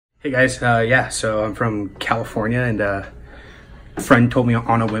Hey guys, yeah, so I'm from California, and a friend told me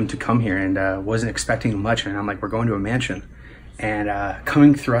on a whim to come here, and wasn't expecting much, and I'm like, we're going to a mansion. And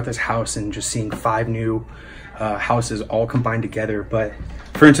coming throughout this house and just seeing 5 new houses all combined together. But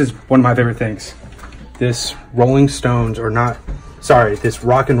for instance, one of my favorite things, this Rolling Stones, or not, sorry, this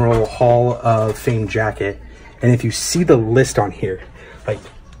Rock and Roll Hall of Fame jacket. And if you see the list on here, like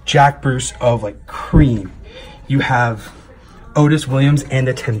Jack Bruce of like Cream, you have Otis Williams and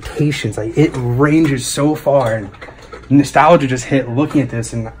the Temptations. Like, it ranges so far, and nostalgia just hit looking at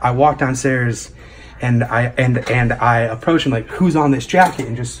this. And I walked downstairs and I approached him like, who's on this jacket?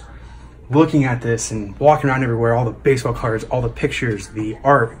 And just looking at this and walking around everywhere, all the baseball cards, all the pictures, the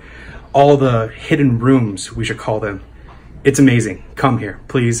art, all the hidden rooms, we should call them. It's amazing. Come here,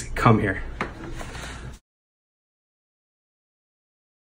 please come here.